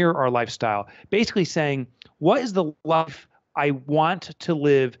engineer our lifestyle, basically saying, what is the life I want to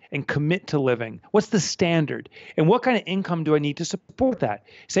live and commit to living? What's the standard? And what kind of income do I need to support that?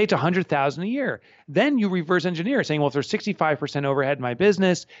 Say it's $100,000 a year. Then you reverse engineer, saying, well, if there's 65% overhead in my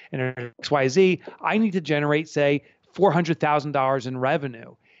business and XYZ, I need to generate, say, $400,000 in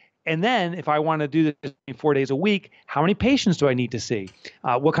revenue. And then if I want to do this 4 days a week, how many patients do I need to see?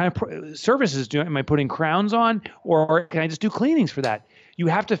 What kind of services am I putting crowns on? Or can I just do cleanings for that? You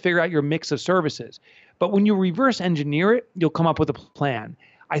have to figure out your mix of services. But when you reverse engineer it, you'll come up with a plan.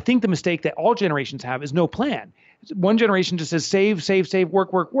 I think the mistake that all generations have is no plan. One generation just says, save, save, save,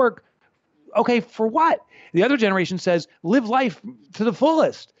 work, work, work. Okay, for what? The other generation says, live life to the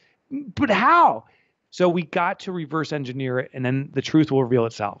fullest. But how? So we got to reverse engineer it, and then the truth will reveal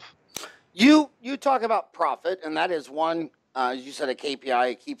itself. You talk about profit, and that is one, as you said, a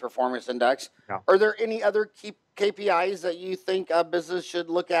KPI, a key performance index. Yeah. Are there any other key KPIs that you think a business should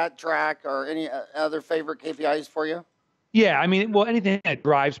look at, track, or any other favorite KPIs for you? Yeah, I mean, well, anything that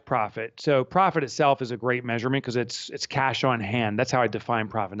drives profit. So profit itself is a great measurement because it's cash on hand. That's how I define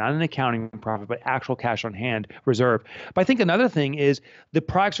profit, not an accounting profit, but actual cash on hand reserve. But I think another thing is the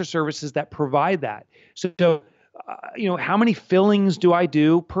products or services that provide that. So how many fillings do I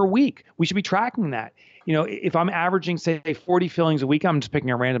do per week? We should be tracking that. If I'm averaging, say, 40 fillings a week, I'm just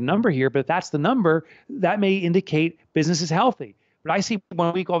picking a random number here, but if that's the number, that may indicate business is healthy. But I see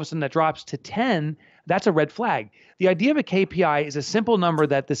 1 week all of a sudden that drops to 10, that's a red flag. The idea of a KPI is a simple number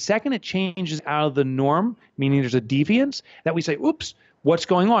that the second it changes out of the norm, meaning there's a deviance, that we say, oops, what's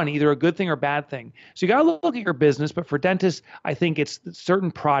going on, either a good thing or bad thing. So you got to look at your business, but for dentists, I think it's certain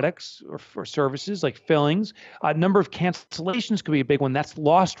products or services like fillings. Number of cancellations could be a big one. That's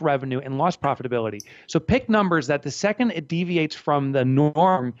lost revenue and lost profitability. So pick numbers that the second it deviates from the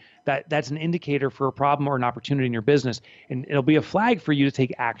norm, that's an indicator for a problem or an opportunity in your business, and it'll be a flag for you to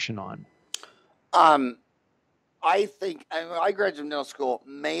take action on. I think I graduated middle school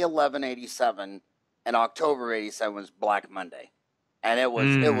May 11, 87, and October 87 was Black Monday. And it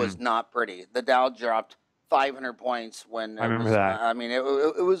was not pretty. The Dow dropped 500 points when I remember that. I mean, it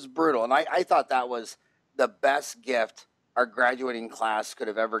was brutal. And I thought that was the best gift our graduating class could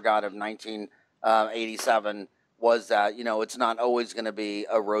have ever got of 1987 was that, it's not always going to be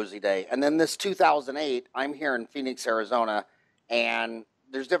a rosy day. And then this 2008, I'm here in Phoenix, Arizona, and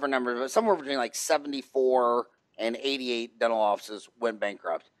there's different numbers, but somewhere between like 74 and 88 dental offices went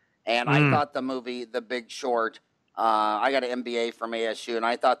bankrupt. And I thought the movie The Big Short, I got an MBA from ASU, and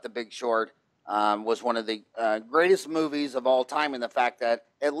I thought The Big Short was one of the greatest movies of all time in the fact that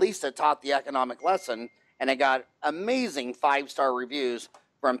at least it taught the economic lesson, and it got amazing 5-star reviews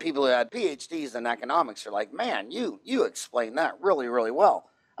from people who had PhDs in economics. They're like, man, you explained that really, really well.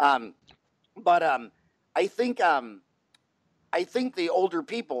 But I think the older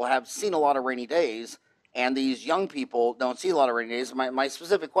people have seen a lot of rainy days, and these young people don't see a lot of rainy days. My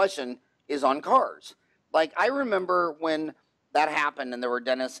specific question is on cars. Like, I remember when that happened and there were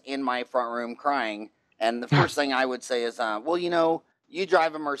dentists in my front room crying, and the first thing I would say is, well, you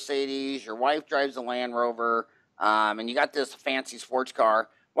drive a Mercedes, your wife drives a Land Rover, and you got this fancy sports car.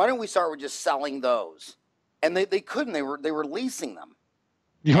 Why don't we start with just selling those? And they couldn't. They were leasing them.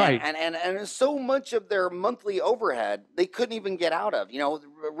 Right. And so much of their monthly overhead they couldn't even get out of.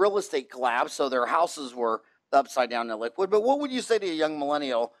 Real estate collapsed, so their houses were upside down in liquid. But what would you say to a young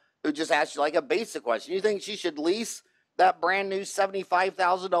millennial who just asked you like a basic question? You think she should lease that brand new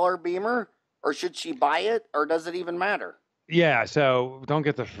 $75,000 Beamer, or should she buy it, or does it even matter? Yeah, so don't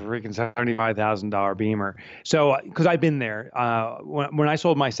get the freaking $75,000 Beamer. So, because I've been there. When I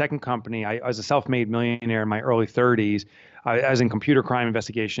sold my second company, I was a self-made millionaire in my early 30s. I was in computer crime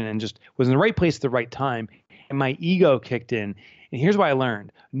investigation and just was in the right place at the right time. And my ego kicked in. And here's what I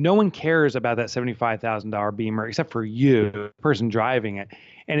learned. No one cares about that $75,000 Beamer except for you, the person driving it.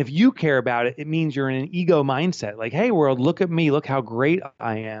 And if you care about it, it means you're in an ego mindset. Like, hey, world, look at me. Look how great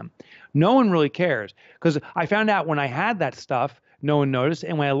I am. No one really cares. Because I found out when I had that stuff, no one noticed.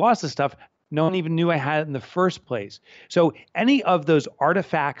 And when I lost the stuff, no one even knew I had it in the first place. So any of those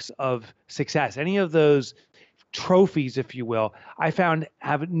artifacts of success, any of those trophies, if you will, I found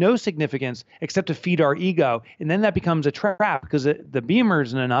have no significance except to feed our ego. And then that becomes a trap because the Beamer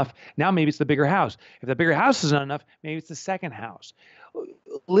isn't enough. Now maybe it's the bigger house. If the bigger house isn't enough, maybe it's the second house.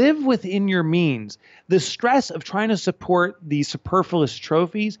 Live within your means. The stress of trying to support these superfluous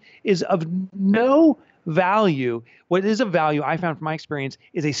trophies is of no value. What is of value, I found from my experience,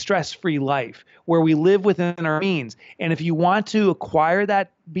 is a stress-free life where we live within our means. And if you want to acquire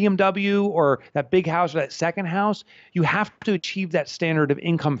that BMW or that big house or that second house, you have to achieve that standard of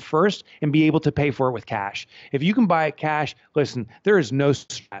income first and be able to pay for it with cash. If you can buy it cash, listen, there is no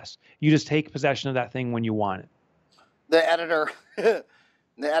stress. You just take possession of that thing when you want it. The editor, the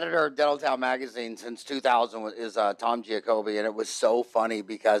editor of Dental Town magazine since 2000 is Tom Giacobbe, and it was so funny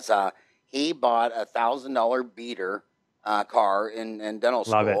because he bought a $1,000 beater car in dental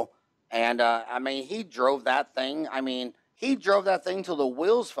school, and I mean he drove that thing. I mean he drove that thing till the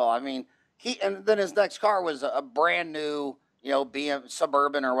wheels fell. I mean and then his next car was a brand new, BM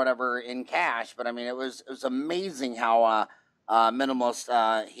Suburban or whatever in cash. But I mean it was amazing how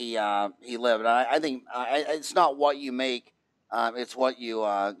minimalist he lived. And I think it's not what you make, it's what you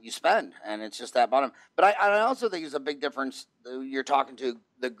spend, and it's just that bottom. But I also think there's a big difference. You're talking to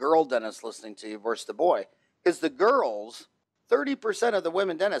the girl dentist listening to you versus the boy, because the girls, 30% of the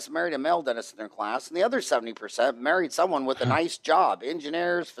women dentists married a male dentist in their class, and the other 70% married someone with a nice job,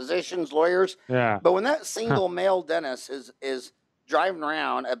 engineers, physicians, lawyers. Yeah. But when that single male dentist is driving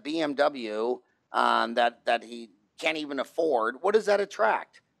around a BMW that he can't even afford, what does that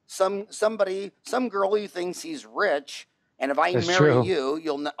attract? Some girl who thinks he's rich, and if I marry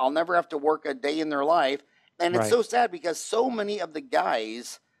you, I'll never have to work a day in their life. And it's so sad because so many of the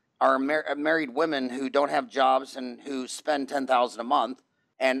guys are married women who don't have jobs and who spend $10,000 a month,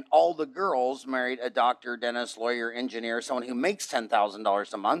 and all the girls married a doctor, dentist, lawyer, engineer, someone who makes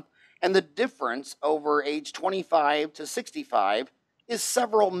 $10,000 a month. And the difference over age 25 to 65 is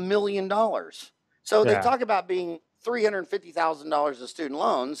several $1 million. So they talk about being $350,000 of student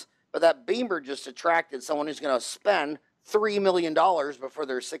loans, but that Beamer just attracted someone who's going to spend $3 million before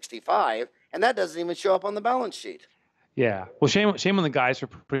they're 65, and that doesn't even show up on the balance sheet. Yeah. Well, shame on the guys for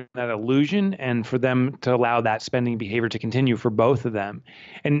putting that illusion and for them to allow that spending behavior to continue for both of them.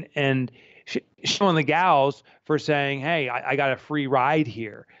 And shame on the gals for saying, hey, I got a free ride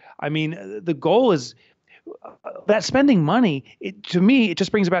here. I mean, the goal is that spending money, to me, it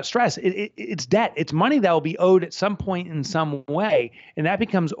just brings about stress. It's debt. It's money that will be owed at some point in some way, and that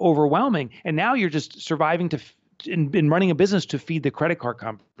becomes overwhelming. And now you're just surviving in running a business to feed the credit card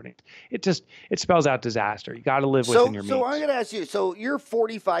company. It spells out disaster. You got to live within your means. So I'm going to ask you, so you're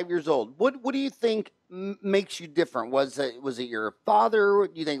 45 years old. What do you think makes you different? Was it your father?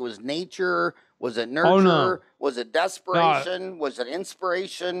 Do you think it was nature? Was it nurture? Oh, no. Was it desperation? Was it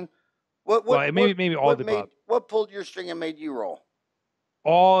inspiration? Maybe all of the above. What pulled your string and made you roll?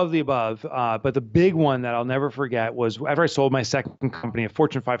 All of the above. But the big one that I'll never forget was after I sold my second company, a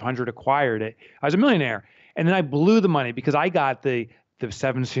Fortune 500 acquired it. I was a millionaire. And then I blew the money because I got the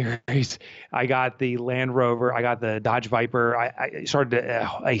 7 Series, I got the Land Rover, I got the Dodge Viper, I started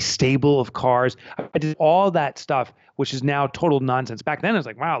a stable of cars. I did all that stuff, which is now total nonsense. Back then, it was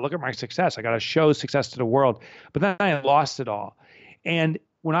like, wow, look at my success. I got to show success to the world. But then I lost it all. And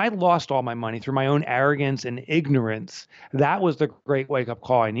when I lost all my money through my own arrogance and ignorance, that was the great wake-up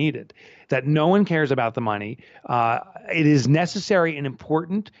call I needed, that no one cares about the money. It is necessary and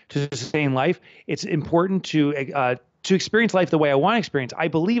important to sustain life. It's important to experience life the way I want to experience. I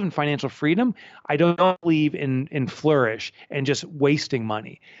believe in financial freedom. I don't believe in flourish and just wasting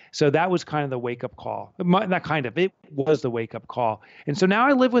money. So that was kind of the wake-up call. It was the wake-up call. And so now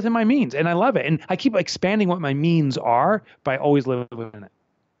I live within my means, and I love it. And I keep expanding what my means are, but I always live within it.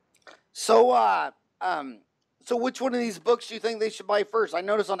 So, so which one of these books do you think they should buy first? I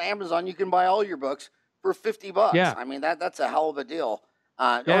noticed on Amazon you can buy all your books for $50. Yeah. I mean that's a hell of a deal.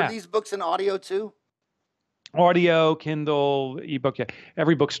 Are these books in audio too? Audio, Kindle, ebook,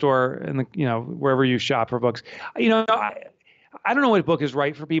 every bookstore and wherever you shop for books. I don't know what book is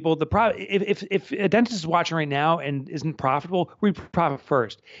right for people. If a dentist is watching right now and isn't profitable, read Profit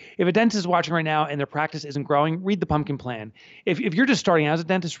First. If a dentist is watching right now and their practice isn't growing, read The Pumpkin Plan. If you're just starting out as a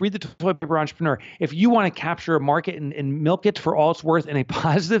dentist, read The Toilet Paper Entrepreneur. If you want to capture a market and milk it for all it's worth in a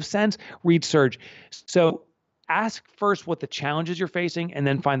positive sense, read Surge. So ask first what the challenges you're facing, and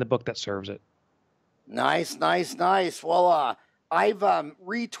then find the book that serves it. Nice. Well, I've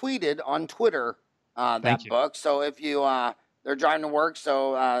retweeted on Twitter that book. So if you they're driving to work,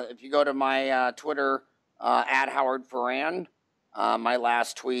 so if you go to my Twitter at Howard Farran, my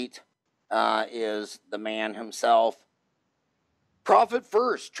last tweet is the man himself. Profit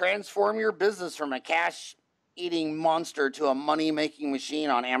first. Transform your business from a cash-eating monster to a money-making machine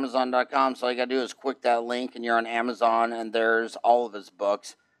on Amazon.com. So all you got to do is click that link, and you're on Amazon, and there's all of his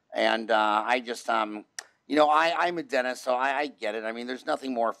books. And I just, I'm a dentist, so I get it. I mean, there's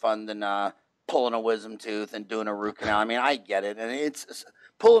nothing more fun than pulling a wisdom tooth and doing a root canal. I mean, I get it. And it's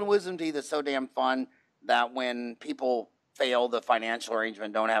pulling wisdom teeth is so damn fun that when people fail the financial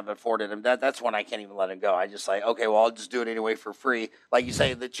arrangement, don't have it afforded them, that's when I can't even let it go. I just like, okay, well, I'll just do it anyway for free. Like you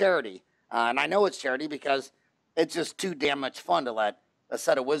say, the charity. And I know it's charity because it's just too damn much fun to let a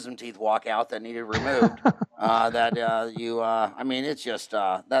set of wisdom teeth walk out that needed removed. I mean, it's just,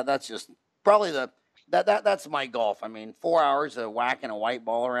 that's just probably that's my golf. I mean, 4 hours of whacking a white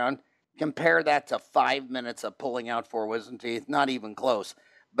ball around, compare that to 5 minutes of pulling out 4 wisdom teeth, not even close.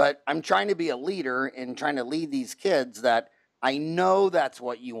 But I'm trying to be a leader and trying to lead these kids that I know that's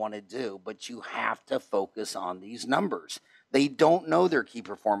what you want to do, but you have to focus on these numbers. They don't know their key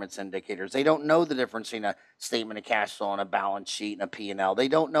performance indicators. They don't know the difference between a statement of cash flow and a balance sheet and a P&L. They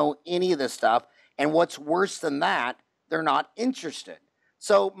don't know any of this stuff. And what's worse than that, they're not interested.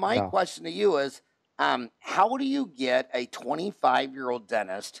 So my question to you is, how do you get a 25-year-old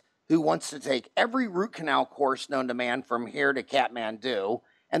dentist who wants to take every root canal course known to man from here to Kathmandu,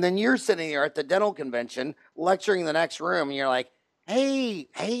 and then you're sitting there at the dental convention lecturing the next room, and you're like, hey,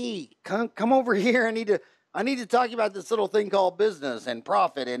 come over here. I need to talk about this little thing called business and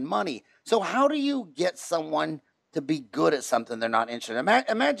profit and money. So how do you get someone to be good at something they're not interested in?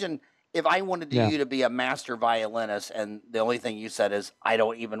 Imagine if I wanted you to be a master violinist, and the only thing you said is, I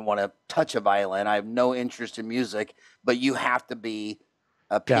don't even want to touch a violin. I have no interest in music, but you have to be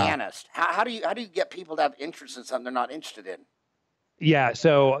a pianist. How do you get people to have interest in something they're not interested in? Yeah,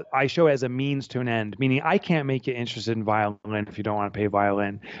 so I show it as a means to an end, meaning I can't make you interested in violin if you don't want to pay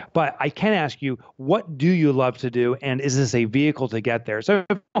violin. But I can ask you, what do you love to do? And is this a vehicle to get there? So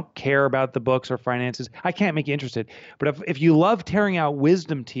if you don't care about the books or finances, I can't make you interested. But if you love tearing out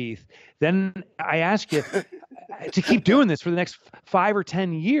wisdom teeth, then I ask you to keep doing this for the next 5 or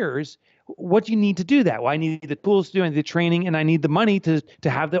 10 years. What do you need to do that? Well, I need the tools to do, I need the training, and I need the money to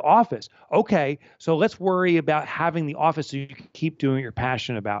have the office. Okay, so let's worry about having the office so you can keep doing what you're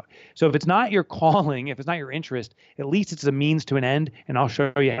passionate about. So if it's not your calling, if it's not your interest, at least it's a means to an end, and I'll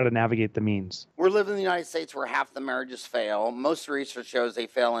show you how to navigate the means. We're living in the United States where half the marriages fail. Most research shows they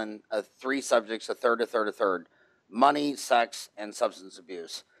fail in 3 subjects, a third. Money, sex, and substance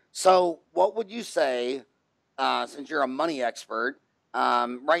abuse. So what would you say, since you're a money expert,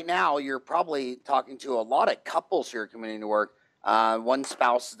 right now, you're probably talking to a lot of couples here coming to work. One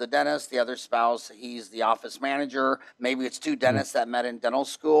spouse is the dentist, the other spouse, he's the office manager. Maybe it's 2 dentists that met in dental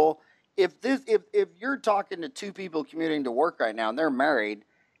school. If you're talking to 2 people commuting to work right now and they're married,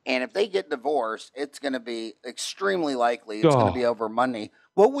 and if they get divorced, it's going to be extremely likely it's going to be over money.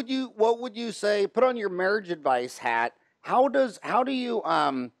 What would you say? Put on your marriage advice hat. What do you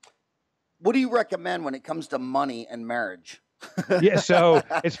recommend when it comes to money and marriage? Yeah, so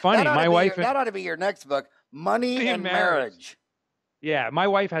it's funny. That ought to be your next book, Money and Marriage. Yeah, my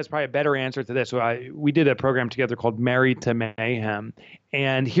wife has probably a better answer to this. So we did a program together called Married to Mayhem.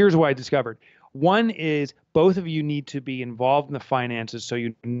 And here's what I discovered. One is both of you need to be involved in the finances so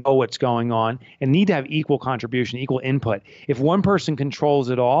you know what's going on and need to have equal contribution, equal input. If one person controls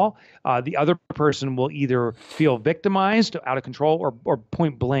it all, the other person will either feel victimized, out of control, or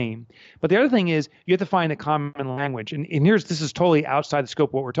point blame. But the other thing is you have to find a common language. And this is totally outside the scope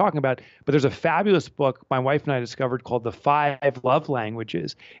of what we're talking about, but there's a fabulous book my wife and I discovered called The 5 Love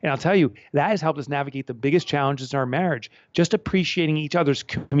Languages. And I'll tell you, that has helped us navigate the biggest challenges in our marriage, just appreciating each other's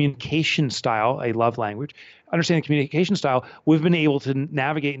communication style, a love language, understanding communication style. We've been able to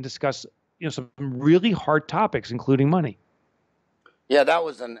navigate and discuss, some really hard topics, including money. Yeah, that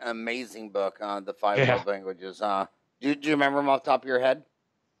was an amazing book, The 5 Love Languages. Do you remember them off the top of your head?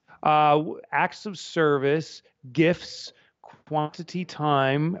 Acts of service, gifts, quantity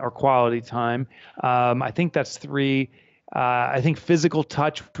time or quality time. I think that's 3. I think physical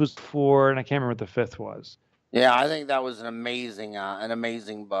touch was 4, and I can't remember what the 5th was. Yeah, I think that was an amazing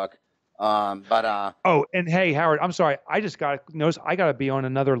book. Oh, and hey, Howard, I'm sorry. I just got to notice I got to be on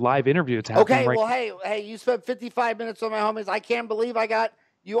another live interview. It's happening okay, well, hey, you spent 55 minutes on my homies. I can't believe I got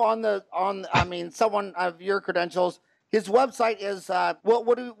you on someone of your credentials His website is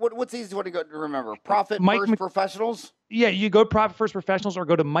what's the easy one to go to remember? Profit Mike First Professionals. Yeah, you go to Profit First Professionals or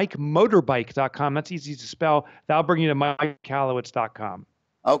go to MikeMotorbike.com. That's easy to spell. That'll bring you to MikeMichalowicz.com.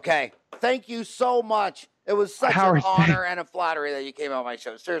 Okay. Thank you so much. It was such Howard, an honor and a flattery that you came on my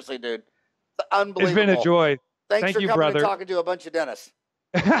show. Seriously, dude. It's unbelievable. It's been a joy. Thanks Thank for you, coming brother. and talking to a bunch of dentists.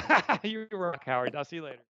 You rock, Howard. I'll see you later.